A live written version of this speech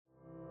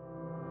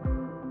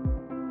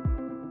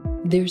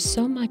There's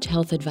so much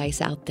health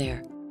advice out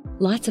there,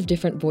 lots of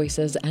different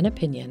voices and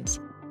opinions.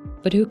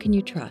 But who can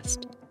you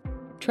trust?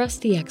 Trust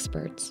the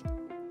experts,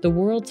 the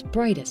world's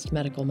brightest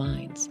medical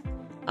minds,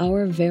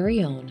 our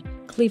very own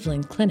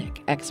Cleveland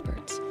Clinic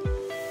experts.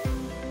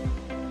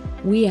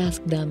 We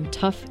ask them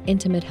tough,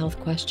 intimate health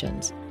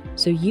questions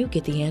so you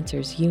get the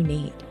answers you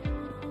need.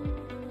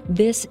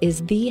 This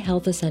is the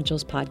Health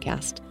Essentials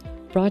Podcast,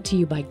 brought to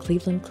you by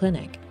Cleveland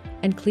Clinic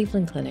and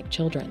Cleveland Clinic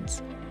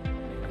Children's.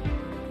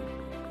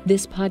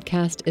 This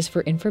podcast is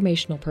for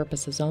informational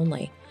purposes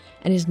only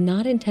and is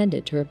not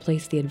intended to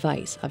replace the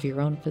advice of your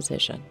own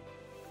physician.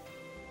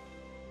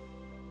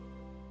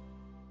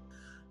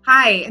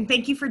 Hi, and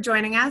thank you for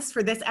joining us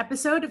for this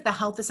episode of the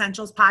Health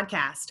Essentials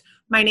Podcast.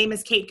 My name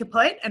is Kate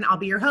Kaput, and I'll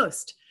be your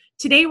host.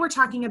 Today, we're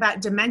talking about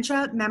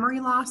dementia,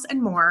 memory loss,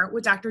 and more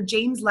with Dr.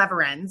 James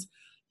Leverenz,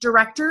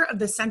 Director of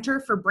the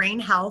Center for Brain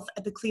Health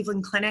at the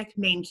Cleveland Clinic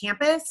main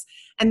campus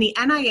and the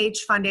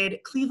NIH-funded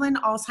Cleveland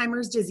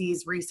Alzheimer's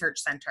Disease Research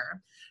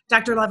Center.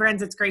 Dr.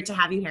 Leverenz, it's great to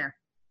have you here.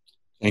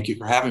 Thank you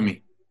for having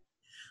me.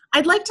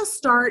 I'd like to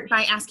start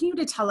by asking you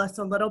to tell us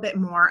a little bit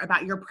more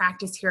about your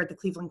practice here at the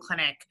Cleveland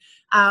Clinic.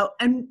 What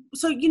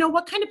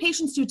kind of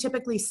patients do you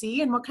typically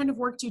see and what kind of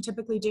work do you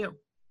typically do?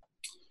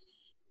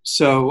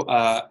 So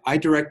I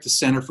direct the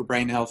Center for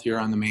Brain Health here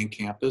on the main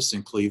campus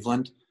in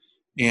Cleveland,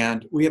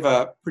 and we have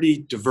a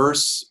pretty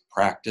diverse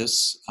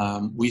practice.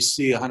 We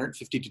see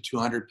 150 to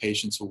 200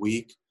 patients a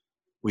week.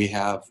 We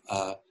have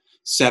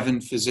 7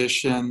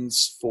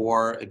 physicians,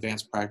 4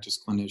 advanced practice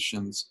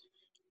clinicians,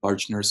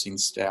 large nursing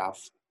staff,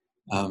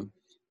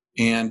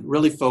 and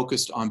really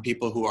focused on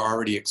people who are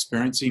already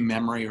experiencing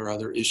memory or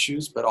other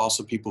issues, but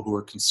also people who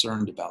are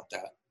concerned about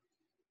that.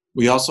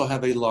 We also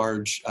have a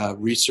large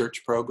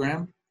research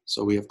program.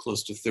 So we have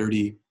close to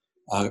 30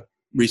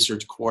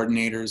 research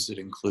coordinators. That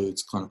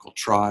includes clinical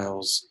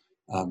trials,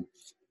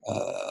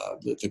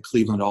 the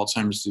Cleveland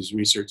Alzheimer's Disease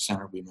Research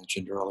Center we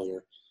mentioned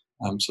earlier.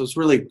 So it's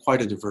really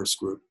quite a diverse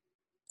group.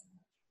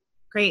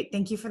 Great.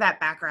 Thank you for that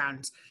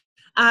background.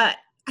 I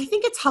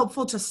think it's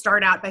helpful to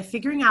start out by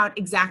figuring out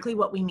exactly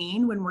what we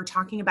mean when we're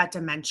talking about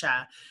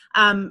dementia.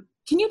 Can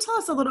you tell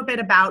us a little bit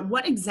about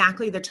what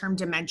exactly the term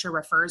dementia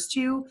refers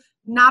to?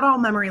 Not all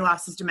memory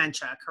loss is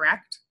dementia,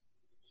 correct?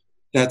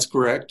 That's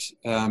correct.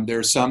 There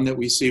are some that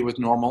we see with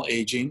normal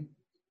aging.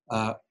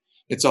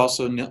 It's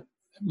also,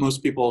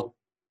 most people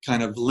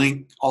kind of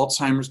link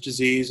Alzheimer's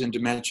disease and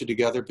dementia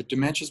together, but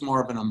dementia is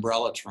more of an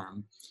umbrella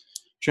term.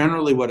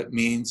 Generally, what it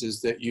means is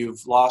that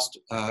you've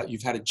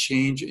had a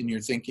change in your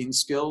thinking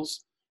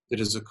skills that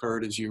has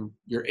occurred as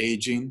you're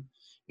aging,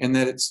 and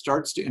that it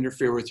starts to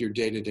interfere with your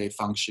day-to-day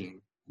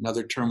functioning.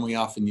 Another term we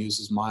often use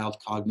is mild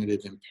cognitive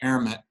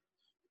impairment,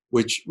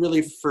 which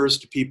really refers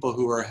to people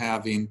who are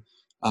having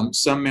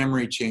some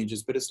memory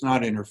changes, but it's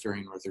not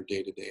interfering with their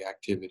day-to-day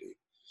activity.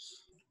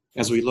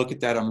 As we look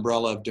at that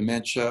umbrella of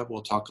dementia,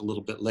 we'll talk a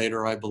little bit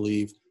later, I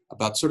believe,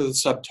 about sort of the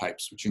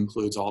subtypes, which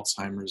includes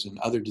Alzheimer's and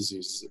other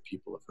diseases that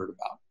people have heard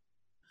about.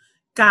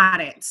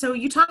 Got it. So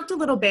you talked a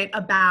little bit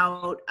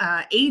about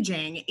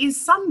aging.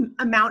 Is some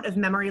amount of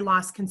memory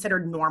loss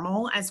considered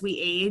normal as we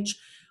age?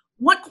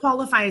 What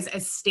qualifies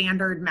as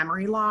standard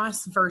memory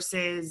loss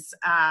versus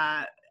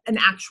an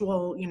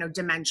actual,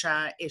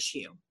 dementia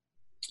issue?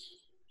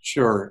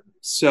 Sure.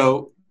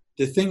 So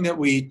the thing that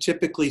we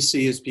typically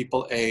see as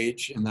people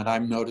age, and that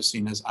I'm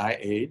noticing as I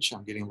age,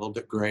 I'm getting a little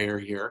bit grayer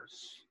here,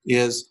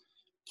 is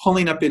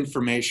pulling up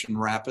information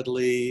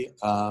rapidly,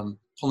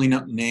 pulling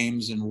up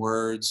names and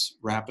words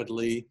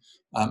rapidly,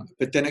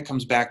 but then it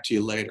comes back to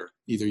you later.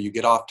 Either you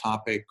get off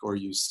topic or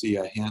you see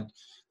a hint,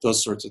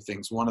 those sorts of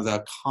things. One of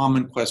the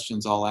common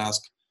questions I'll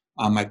ask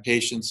my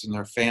patients and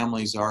their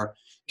families are,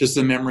 does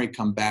the memory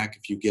come back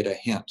if you get a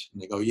hint?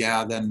 And they go,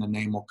 yeah, then the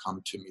name will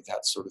come to me,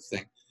 that sort of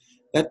thing.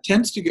 That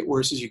tends to get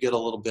worse as you get a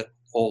little bit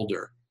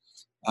older.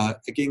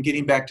 Again,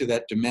 getting back to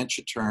that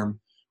dementia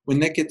term, when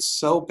that gets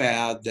so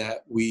bad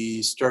that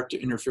we start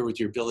to interfere with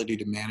your ability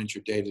to manage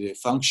your day-to-day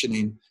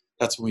functioning,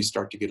 that's when we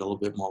start to get a little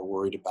bit more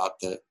worried about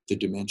the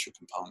dementia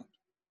component.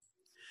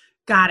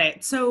 Got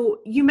it. So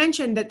you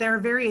mentioned that there are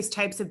various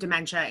types of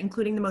dementia,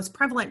 including the most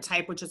prevalent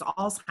type, which is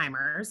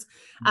Alzheimer's.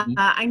 Mm-hmm.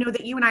 I know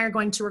that you and I are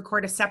going to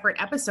record a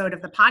separate episode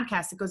of the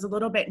podcast that goes a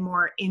little bit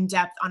more in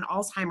depth on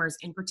Alzheimer's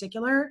in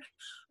particular.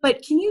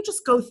 But can you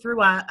just go through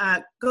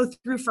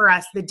for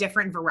us the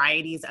different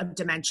varieties of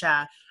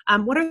dementia?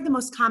 What are the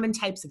most common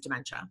types of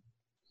dementia?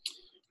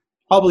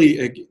 Probably,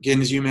 again,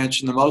 as you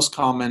mentioned, the most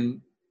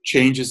common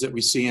changes that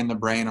we see in the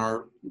brain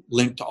are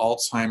linked to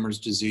Alzheimer's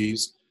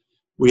disease.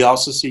 We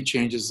also see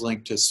changes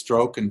linked to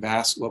stroke and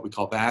what we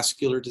call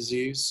vascular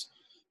disease.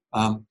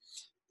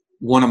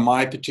 One of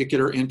my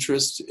particular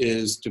interests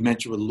is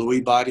dementia with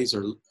Lewy bodies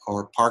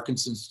or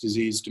Parkinson's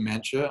disease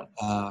dementia.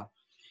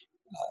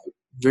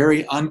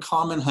 Very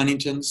uncommon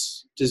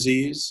Huntington's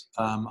disease,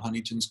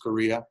 Huntington's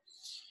chorea.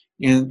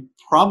 And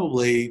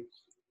probably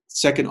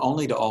second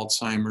only to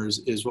Alzheimer's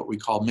is what we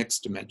call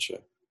mixed dementia,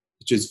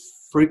 which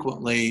is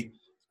frequently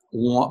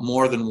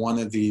more than one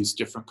of these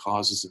different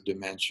causes of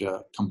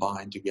dementia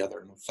combined together.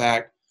 And in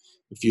fact,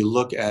 If you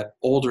look at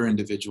older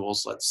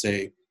individuals, let's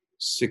say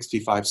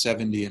 65,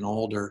 70 and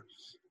older,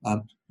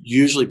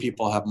 usually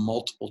people have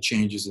multiple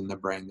changes in the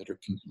brain that are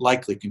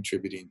likely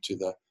contributing to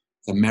the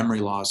memory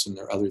loss and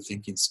their other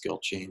thinking skill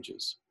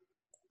changes.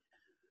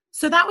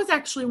 So that was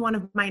actually one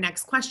of my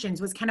next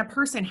questions was, can a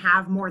person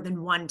have more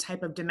than one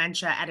type of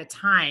dementia at a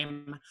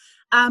time?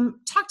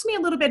 Talk to me a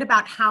little bit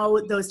about how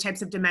those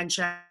types of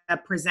dementia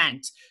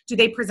present. Do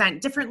they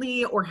present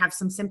differently or have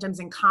some symptoms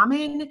in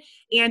common?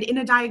 And in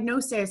a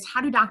diagnosis,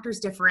 how do doctors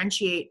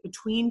differentiate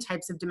between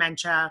types of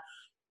dementia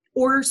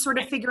or sort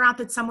of figure out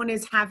that someone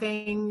is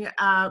having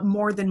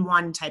more than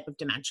one type of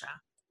dementia?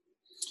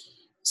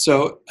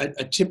 So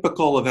a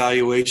typical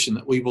evaluation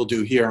that we will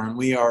do here, and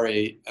we are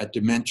a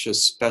dementia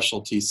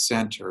specialty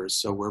center,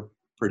 so we're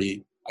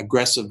pretty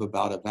aggressive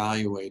about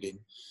evaluating,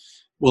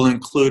 will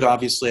include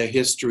obviously a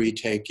history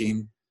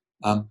taking,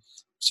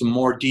 some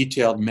more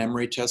detailed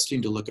memory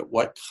testing to look at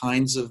what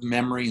kinds of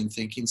memory and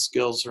thinking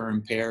skills are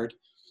impaired.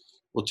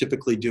 We'll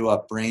typically do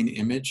a brain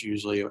image,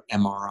 usually an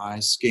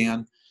MRI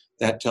scan.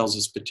 That tells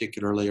us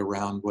particularly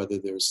around whether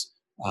there's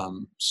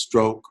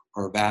stroke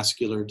or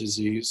vascular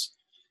disease.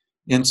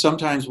 And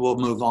sometimes we'll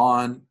move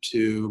on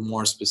to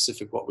more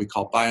specific, what we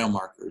call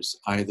biomarkers,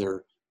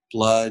 either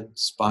blood,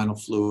 spinal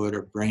fluid,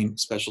 or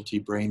specialty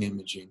brain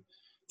imaging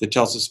that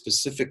tells us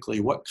specifically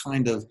what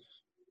kind of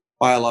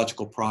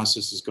biological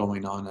process is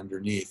going on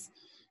underneath.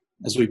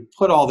 As we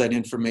put all that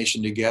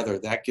information together,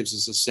 that gives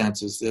us a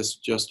sense, is this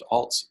just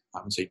I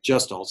wouldn't say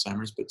just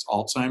Alzheimer's, but it's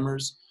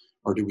Alzheimer's,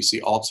 or do we see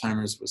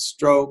Alzheimer's with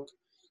stroke?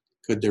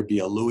 Could there be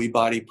a Lewy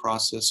body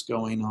process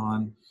going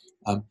on?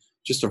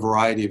 Just a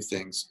variety of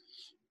things.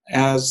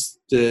 As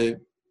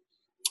the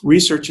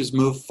research has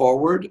moved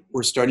forward,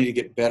 we're starting to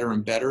get better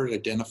and better at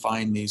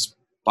identifying these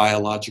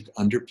biologic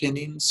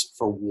underpinnings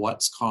for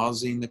what's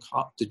causing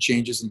the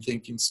changes in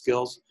thinking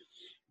skills.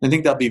 I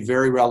think that'll be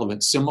very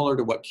relevant, similar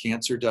to what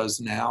cancer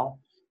does now,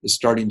 is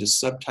starting to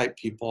subtype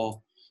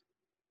people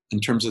in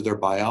terms of their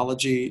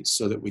biology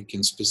so that we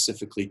can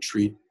specifically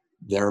treat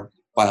their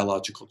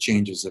biological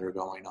changes that are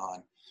going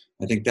on.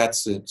 I think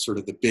that's sort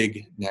of the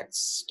big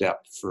next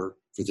step for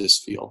this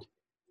field.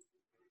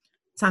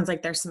 Sounds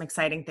like there's some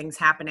exciting things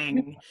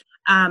happening.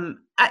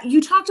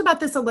 You talked about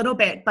this a little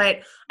bit, but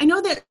I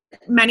know that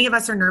many of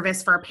us are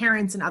nervous for our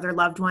parents and other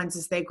loved ones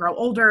as they grow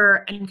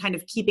older and kind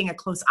of keeping a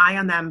close eye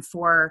on them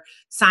for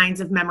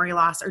signs of memory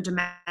loss or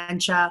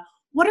dementia.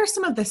 What are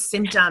some of the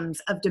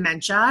symptoms of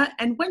dementia,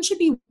 and when should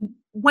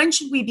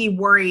we be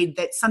worried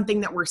that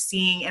something that we're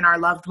seeing in our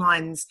loved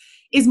ones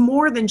is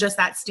more than just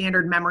that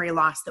standard memory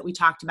loss that we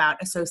talked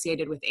about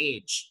associated with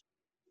age?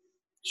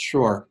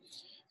 Sure.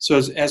 So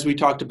as we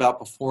talked about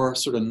before,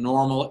 sort of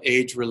normal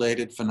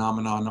age-related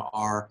phenomenon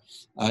are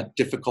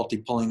difficulty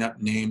pulling up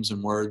names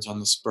and words on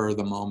the spur of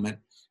the moment,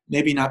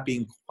 maybe not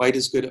being quite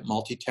as good at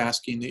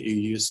multitasking that you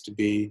used to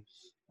be.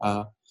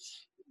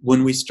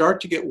 When we start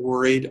to get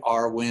worried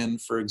are when,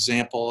 for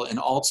example, in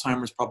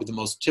Alzheimer's, probably the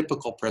most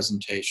typical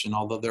presentation,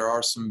 although there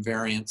are some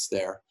variants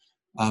there.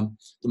 The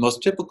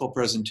most typical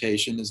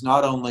presentation is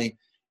not only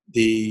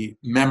the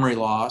memory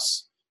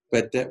loss,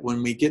 but that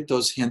when we get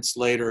those hints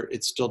later,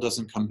 it still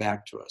doesn't come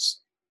back to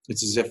us.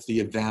 It's as if the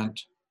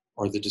event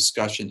or the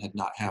discussion had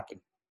not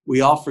happened.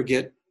 We all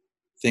forget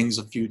things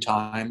a few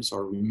times,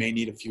 or we may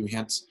need a few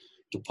hints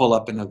to pull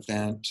up an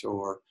event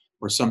or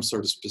some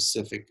sort of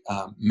specific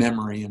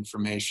memory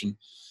information.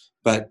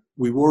 But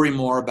we worry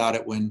more about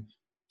it when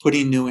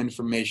putting new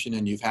information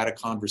in. You've had a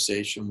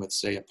conversation with,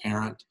 say, a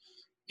parent,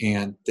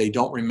 and they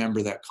don't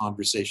remember that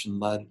conversation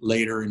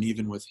later, and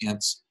even with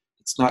hints,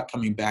 it's not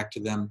coming back to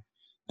them.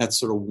 That's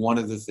sort of one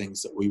of the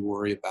things that we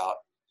worry about.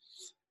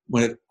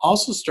 When it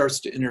also starts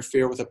to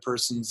interfere with a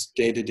person's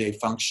day-to-day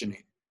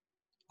functioning.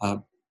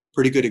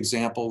 Pretty good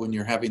example when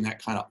you're having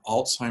that kind of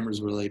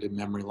Alzheimer's-related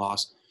memory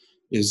loss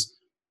is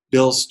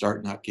bills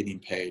start not getting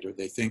paid, or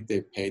they think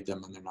they've paid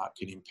them and they're not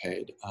getting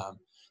paid.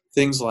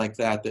 Things like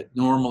that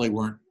normally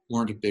weren't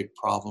a big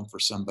problem for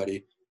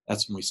somebody.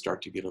 That's when we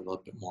start to get a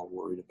little bit more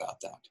worried about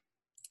that.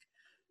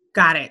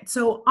 Got it.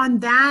 So on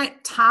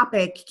that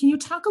topic, can you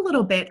talk a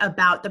little bit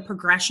about the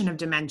progression of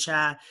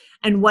dementia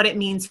and what it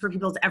means for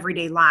people's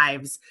everyday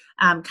lives,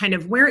 kind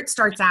of where it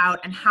starts out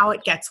and how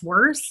it gets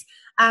worse,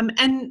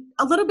 and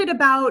a little bit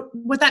about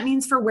what that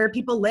means for where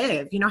people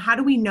live? You know, how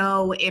do we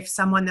know if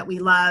someone that we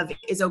love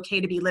is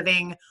okay to be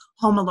living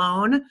home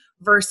alone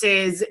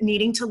versus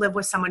needing to live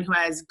with someone who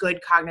has good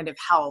cognitive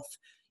health?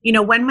 You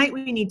know, when might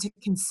we need to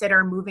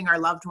consider moving our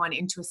loved one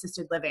into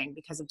assisted living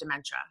because of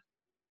dementia?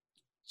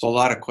 So a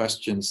lot of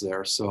questions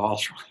there, so I'll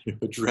try to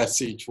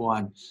address each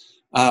one.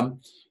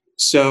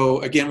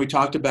 So again, we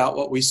talked about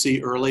what we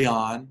see early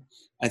on.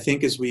 I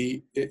think as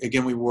we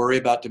worry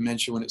about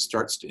dementia when it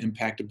starts to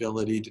impact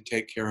ability to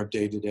take care of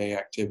day-to-day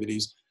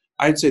activities.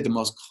 I'd say the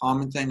most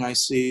common thing I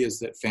see is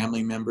that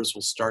family members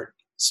will start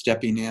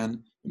stepping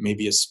in. It may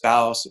be a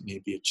spouse, it may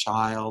be a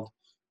child,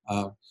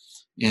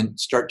 and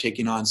start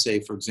taking on, say,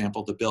 for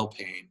example, the bill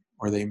paying,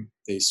 or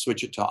they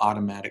switch it to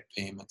automatic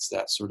payments,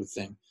 that sort of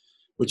thing,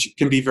 which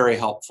can be very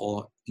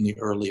helpful in the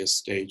earliest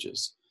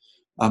stages.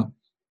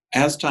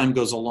 as time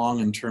goes along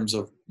in terms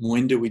of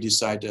when do we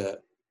decide to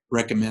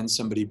recommend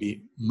somebody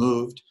be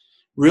moved,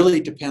 really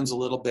depends a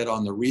little bit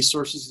on the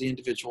resources the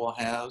individual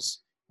has.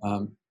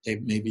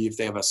 Maybe if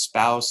they have a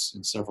spouse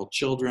and several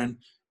children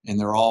and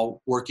they're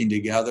all working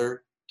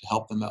together to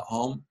help them at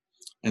home,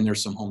 and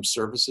there's some home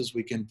services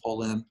we can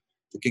pull in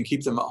that can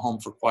keep them at home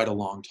for quite a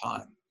long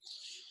time.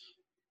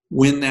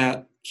 When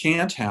that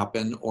can't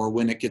happen, or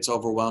when it gets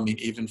overwhelming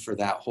even for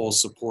that whole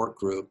support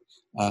group,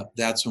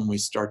 that's when we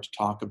start to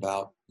talk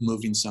about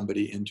moving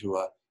somebody into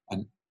a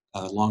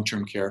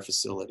long-term care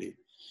facility.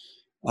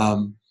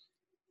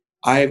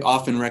 I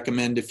often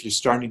recommend, if you're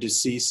starting to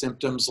see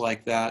symptoms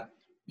like that,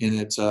 and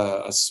it's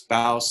a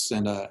spouse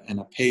and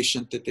a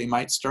patient, that they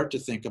might start to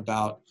think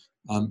about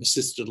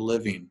assisted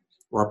living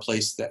or a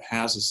place that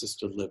has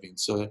assisted living.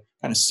 So to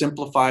kind of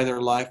simplify their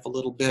life a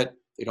little bit.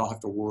 They don't have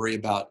to worry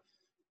about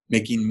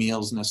making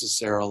meals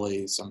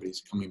necessarily.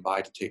 Somebody's coming by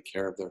to take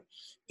care of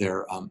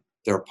their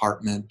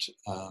apartment,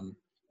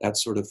 that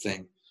sort of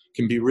thing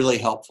can be really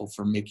helpful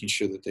for making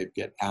sure that they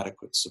get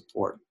adequate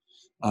support.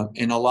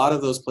 And a lot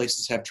of those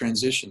places have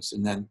transitions,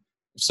 and then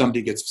if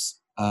somebody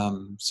gets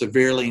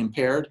severely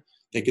impaired,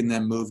 they can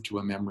then move to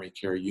a memory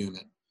care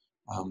unit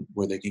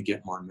where they can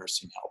get more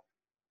nursing help.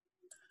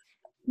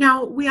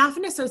 Now, we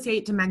often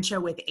associate dementia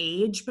with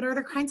age, but are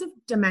there kinds of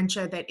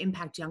dementia that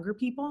impact younger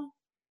people?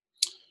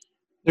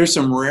 There's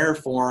some rare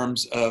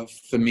forms of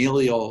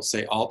familial,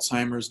 say,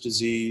 Alzheimer's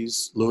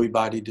disease, Lewy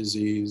body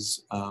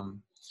disease.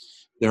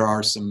 There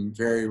are some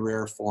very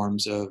rare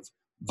forms of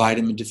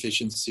vitamin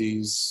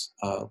deficiencies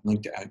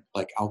linked to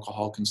like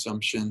alcohol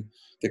consumption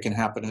that can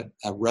happen at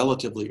a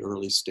relatively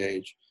early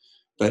stage.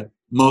 But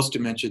most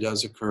dementia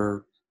does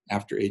occur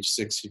after age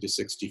 60 to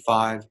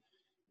 65.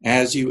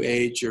 As you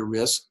age, your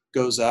risk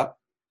goes up,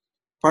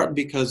 partly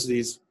because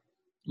these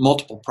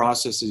multiple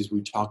processes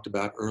we talked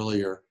about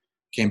earlier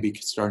can be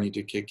starting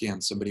to kick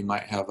in. Somebody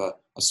might have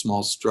a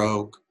small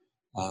stroke.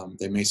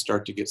 They may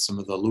start to get some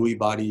of the Lewy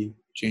body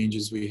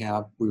changes we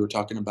were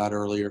talking about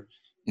earlier,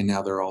 and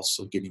now they're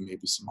also getting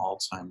maybe some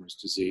Alzheimer's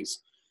disease.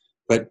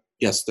 But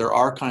yes, there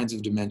are kinds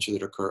of dementia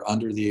that occur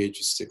under the age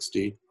of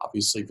 60.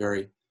 Obviously,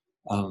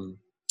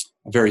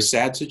 a very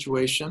sad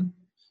situation,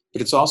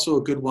 but it's also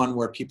a good one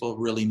where people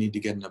really need to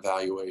get an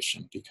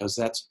evaluation, because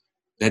that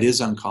is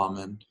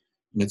uncommon,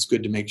 and it's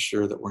good to make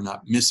sure that we're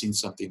not missing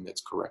something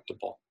that's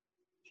correctable.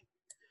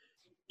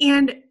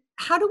 And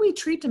how do we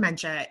treat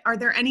dementia? Are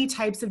there any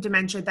types of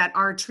dementia that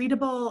are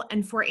treatable?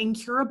 And for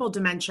incurable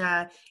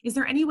dementia, is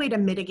there any way to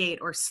mitigate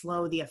or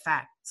slow the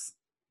effects?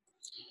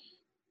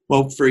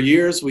 Well, for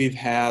years, we've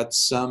had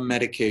some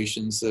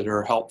medications that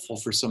are helpful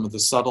for some of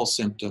the subtle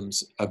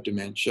symptoms of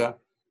dementia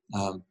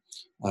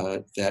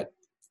that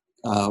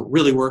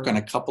really work on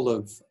a couple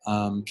of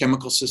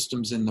chemical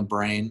systems in the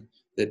brain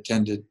that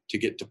tend to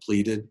get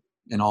depleted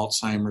in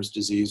Alzheimer's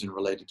disease and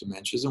related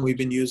dementias. And we've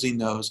been using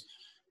those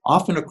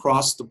often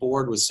across the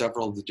board with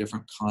several of the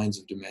different kinds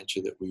of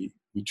dementia that we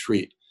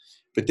treat.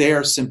 But they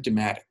are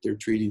symptomatic. They're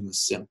treating the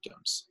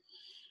symptoms.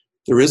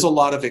 There is a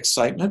lot of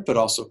excitement, but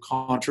also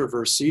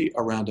controversy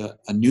around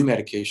a new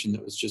medication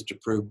that was just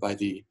approved by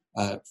the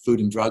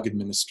Food and Drug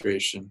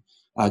Administration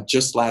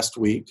just last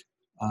week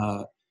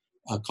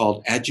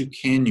called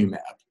aducanumab.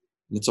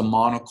 It's a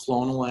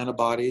monoclonal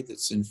antibody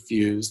that's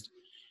infused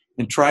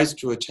and tries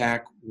to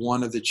attack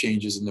one of the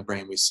changes in the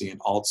brain we see in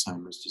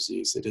Alzheimer's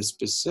disease. It is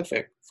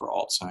specific for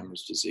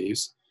Alzheimer's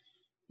disease.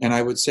 And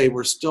I would say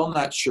we're still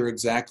not sure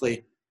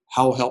exactly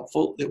how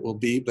helpful it will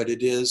be, but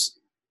it is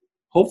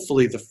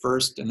hopefully the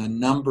first in a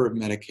number of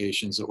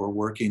medications that we're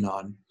working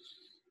on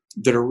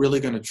that are really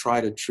going to try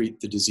to treat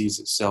the disease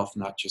itself,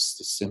 not just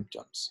the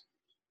symptoms.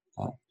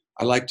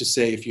 I like to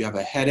say if you have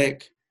a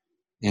headache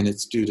and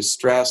it's due to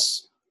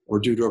stress or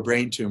due to a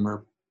brain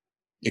tumor,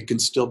 it can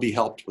still be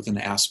helped with an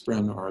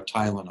aspirin or a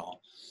Tylenol.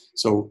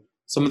 So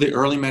some of the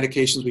early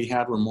medications we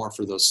had were more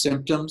for those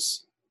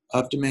symptoms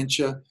of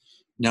dementia.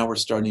 Now we're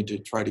starting to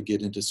try to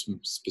get into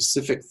some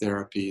specific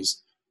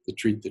therapies to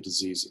treat the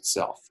disease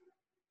itself.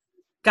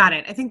 Got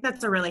it. I think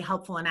that's a really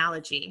helpful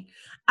analogy.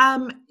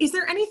 Is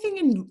there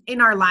anything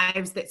in our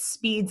lives that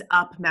speeds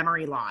up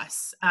memory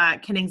loss?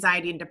 Can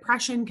anxiety and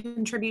depression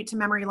contribute to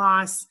memory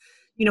loss?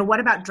 What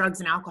about drugs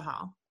and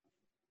alcohol?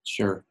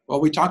 Sure.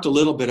 Well, we talked a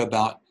little bit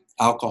about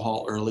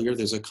alcohol earlier.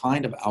 There's a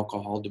kind of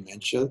alcohol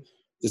dementia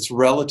that's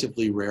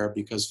relatively rare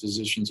because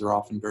physicians are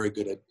often very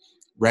good at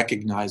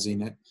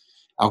recognizing it.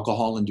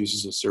 Alcohol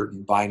induces a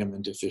certain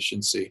vitamin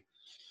deficiency.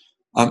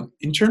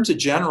 In terms of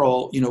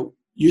general,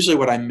 usually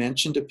what I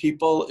mention to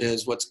people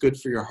is what's good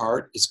for your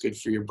heart is good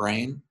for your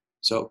brain.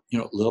 So, a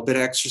little bit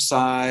of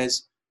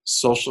exercise,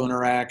 social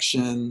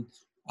interaction,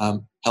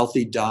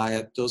 healthy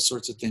diet, those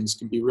sorts of things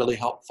can be really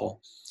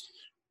helpful.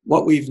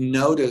 What we've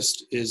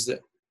noticed is that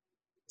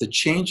the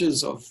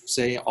changes of,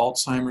 say,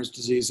 Alzheimer's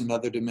disease and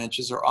other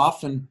dementias are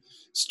often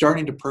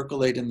starting to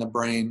percolate in the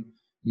brain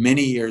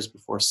many years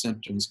before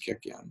symptoms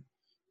kick in.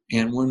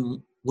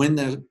 And when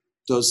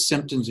those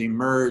symptoms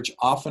emerge,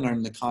 often are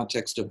in the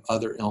context of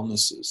other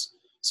illnesses.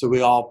 So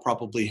we all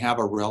probably have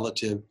a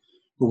relative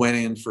who went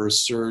in for a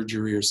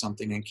surgery or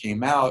something and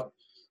came out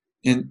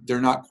and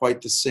they're not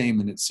quite the same.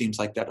 And it seems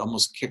like that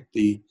almost kicked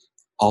the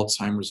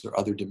Alzheimer's or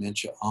other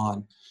dementia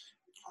on.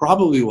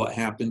 Probably what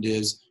happened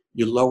is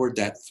you lowered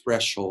that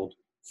threshold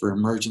for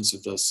emergence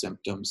of those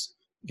symptoms.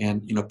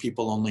 And,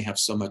 people only have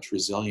so much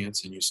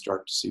resilience, and you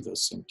start to see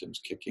those symptoms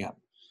kick in.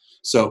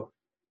 So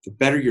the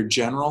better your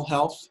general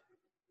health,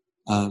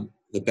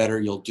 the better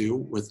you'll do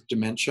with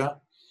dementia.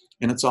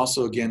 And it's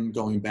also, again,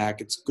 going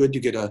back, it's good to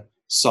get a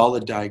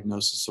solid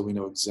diagnosis so we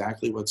know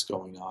exactly what's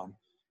going on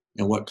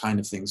and what kind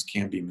of things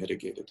can be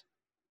mitigated.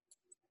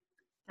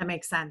 That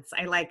makes sense.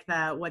 I like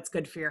what's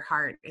good for your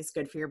heart is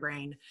good for your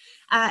brain.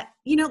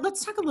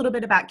 Let's talk a little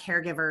bit about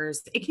caregivers.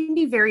 It can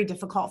be very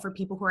difficult for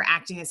people who are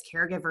acting as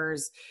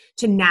caregivers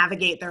to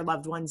navigate their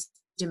loved one's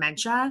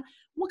dementia.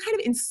 What kind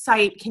of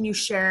insight can you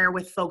share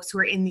with folks who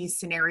are in these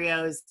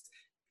scenarios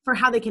for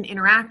how they can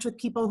interact with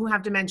people who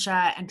have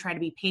dementia and try to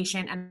be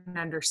patient and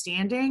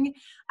understanding?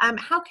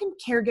 How can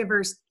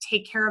caregivers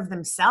take care of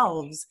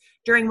themselves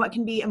during what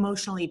can be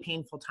emotionally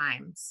painful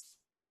times?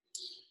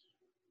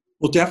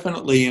 Well,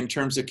 definitely in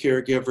terms of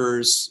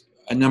caregivers,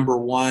 number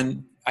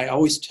one, I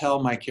always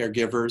tell my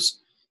caregivers,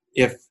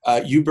 if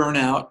you burn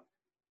out,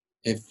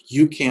 if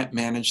you can't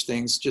manage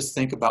things, just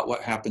think about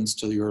what happens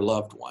to your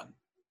loved one.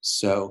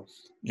 So,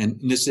 and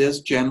this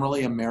is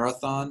generally a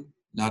marathon,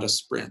 not a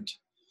sprint.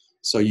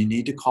 So you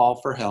need to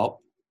call for help.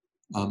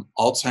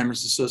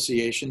 Alzheimer's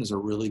Association is a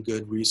really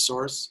good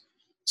resource.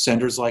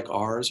 Centers like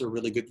ours are a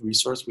really good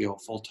resource. We have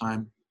a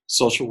full-time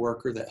social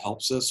worker that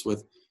helps us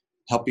with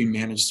helping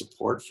manage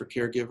support for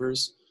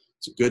caregivers.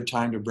 It's a good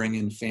time to bring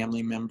in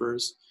family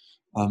members.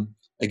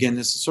 Again,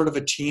 this is sort of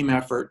a team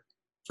effort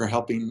for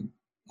helping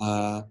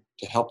to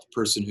help the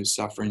person who's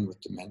suffering with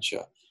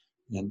dementia.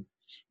 And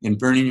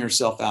burning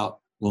yourself out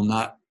will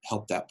not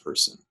help that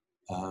person.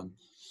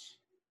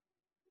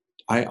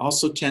 I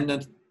also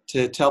tend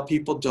to tell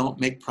people, don't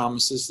make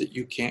promises that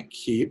you can't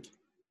keep.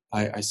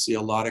 I see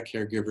a lot of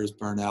caregivers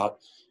burn out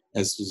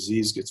as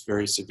disease gets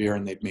very severe,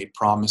 and they've made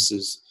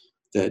promises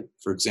that,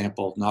 for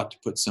example, not to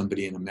put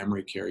somebody in a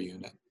memory care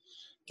unit.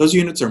 Those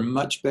units are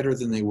much better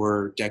than they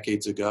were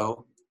decades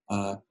ago,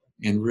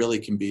 and really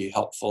can be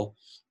helpful.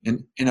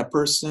 And a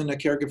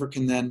caregiver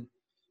can then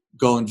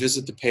go and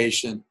visit the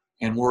patient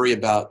and worry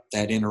about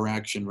that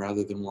interaction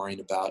rather than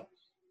worrying about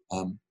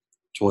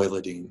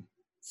toileting,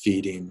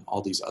 feeding,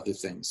 all these other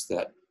things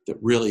that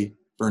really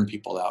burn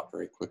people out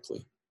very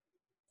quickly.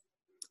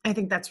 I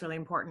think that's really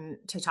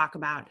important to talk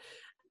about.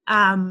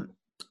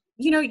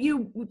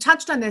 You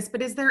touched on this,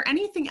 but is there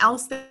anything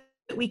else that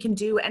we can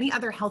do, any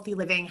other healthy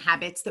living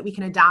habits that we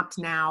can adopt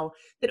now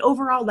that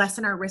overall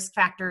lessen our risk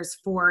factors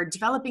for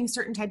developing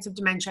certain types of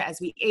dementia as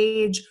we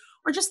age,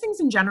 or just things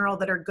in general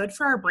that are good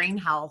for our brain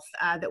health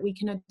that we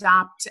can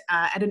adopt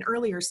at an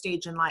earlier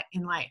stage in life?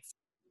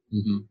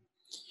 Mm-hmm.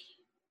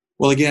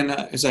 Well, again,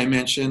 as I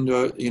mentioned,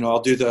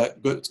 I'll do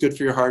it's good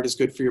for your heart, it's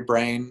good for your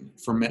brain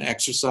from an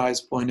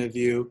exercise point of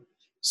view.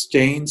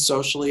 Staying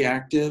socially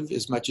active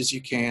as much as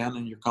you can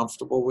and you're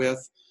comfortable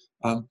with.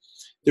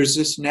 There's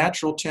this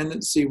natural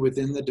tendency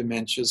within the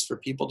dementias for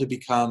people to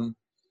become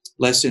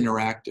less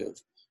interactive.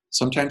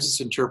 Sometimes it's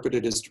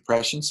interpreted as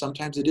depression,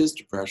 sometimes it is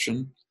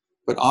depression,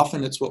 but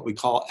often it's what we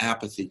call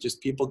apathy,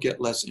 just people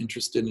get less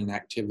interested in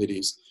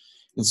activities.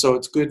 And so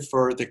it's good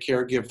for the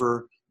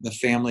caregiver, the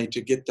family, to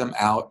get them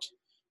out.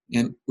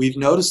 And we've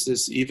noticed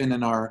this even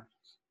in our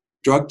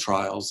drug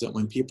trials, that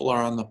when people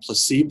are on the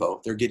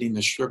placebo, they're getting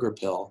the sugar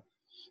pill,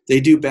 they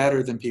do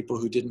better than people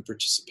who didn't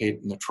participate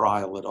in the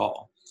trial at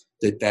all.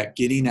 That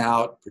getting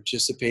out,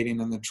 participating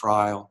in the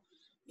trial,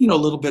 a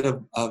little bit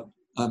of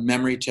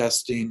memory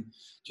testing,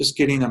 just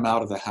getting them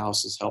out of the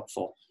house is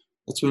helpful.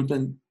 That's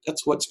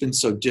what's been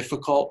so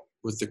difficult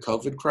with the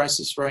COVID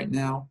crisis right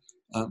now.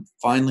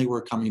 Finally,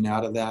 we're coming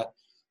out of that.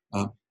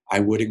 I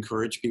would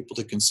encourage people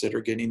to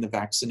consider getting the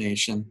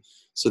vaccination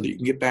so that you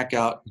can get back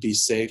out, be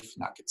safe,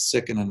 not get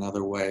sick in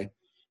another way,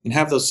 and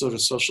have those sort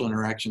of social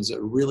interactions that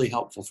are really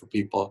helpful for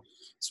people,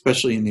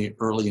 especially in the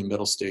early and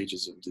middle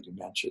stages of the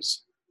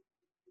dementias.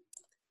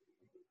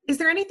 Is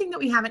there anything that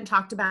we haven't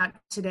talked about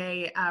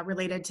today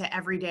related to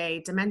everyday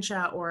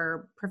dementia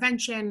or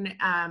prevention?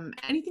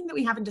 Anything that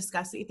we haven't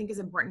discussed that you think is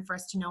important for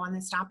us to know on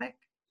this topic?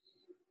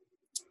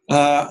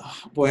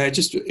 I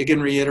just,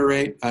 again,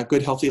 reiterate a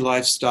good, healthy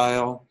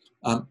lifestyle.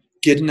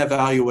 Get an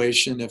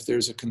evaluation if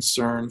there's a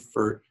concern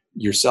for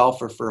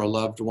yourself or for a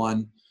loved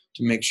one,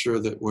 to make sure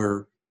that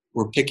we're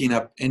picking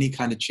up any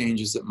kind of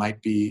changes that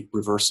might be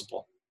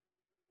reversible.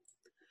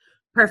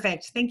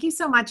 Perfect. Thank you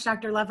so much,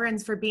 Dr.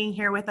 Leverins, for being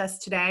here with us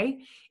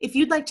today. If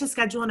you'd like to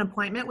schedule an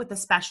appointment with a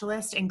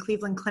specialist in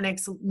Cleveland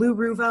Clinic's Lou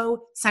Ruvo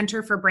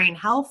Center for Brain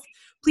Health,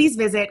 please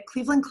visit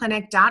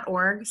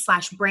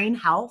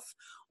clevelandclinic.org/brainhealth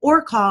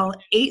or call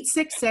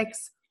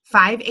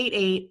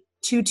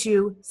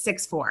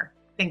 866-588-2264.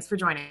 Thanks for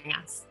joining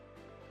us.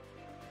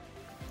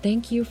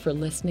 Thank you for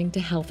listening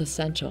to Health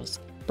Essentials,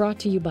 brought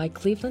to you by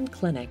Cleveland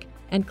Clinic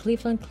and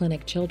Cleveland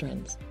Clinic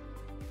Children's.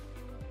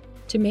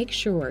 To make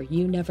sure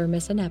you never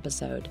miss an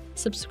episode,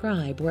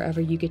 subscribe wherever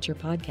you get your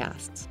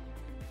podcasts,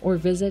 or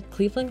visit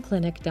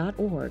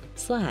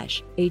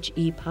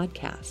clevelandclinic.org/HE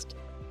podcast.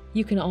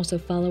 You can also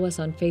follow us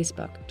on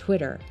Facebook,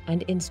 Twitter,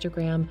 and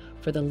Instagram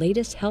for the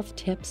latest health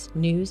tips,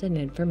 news, and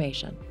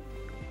information.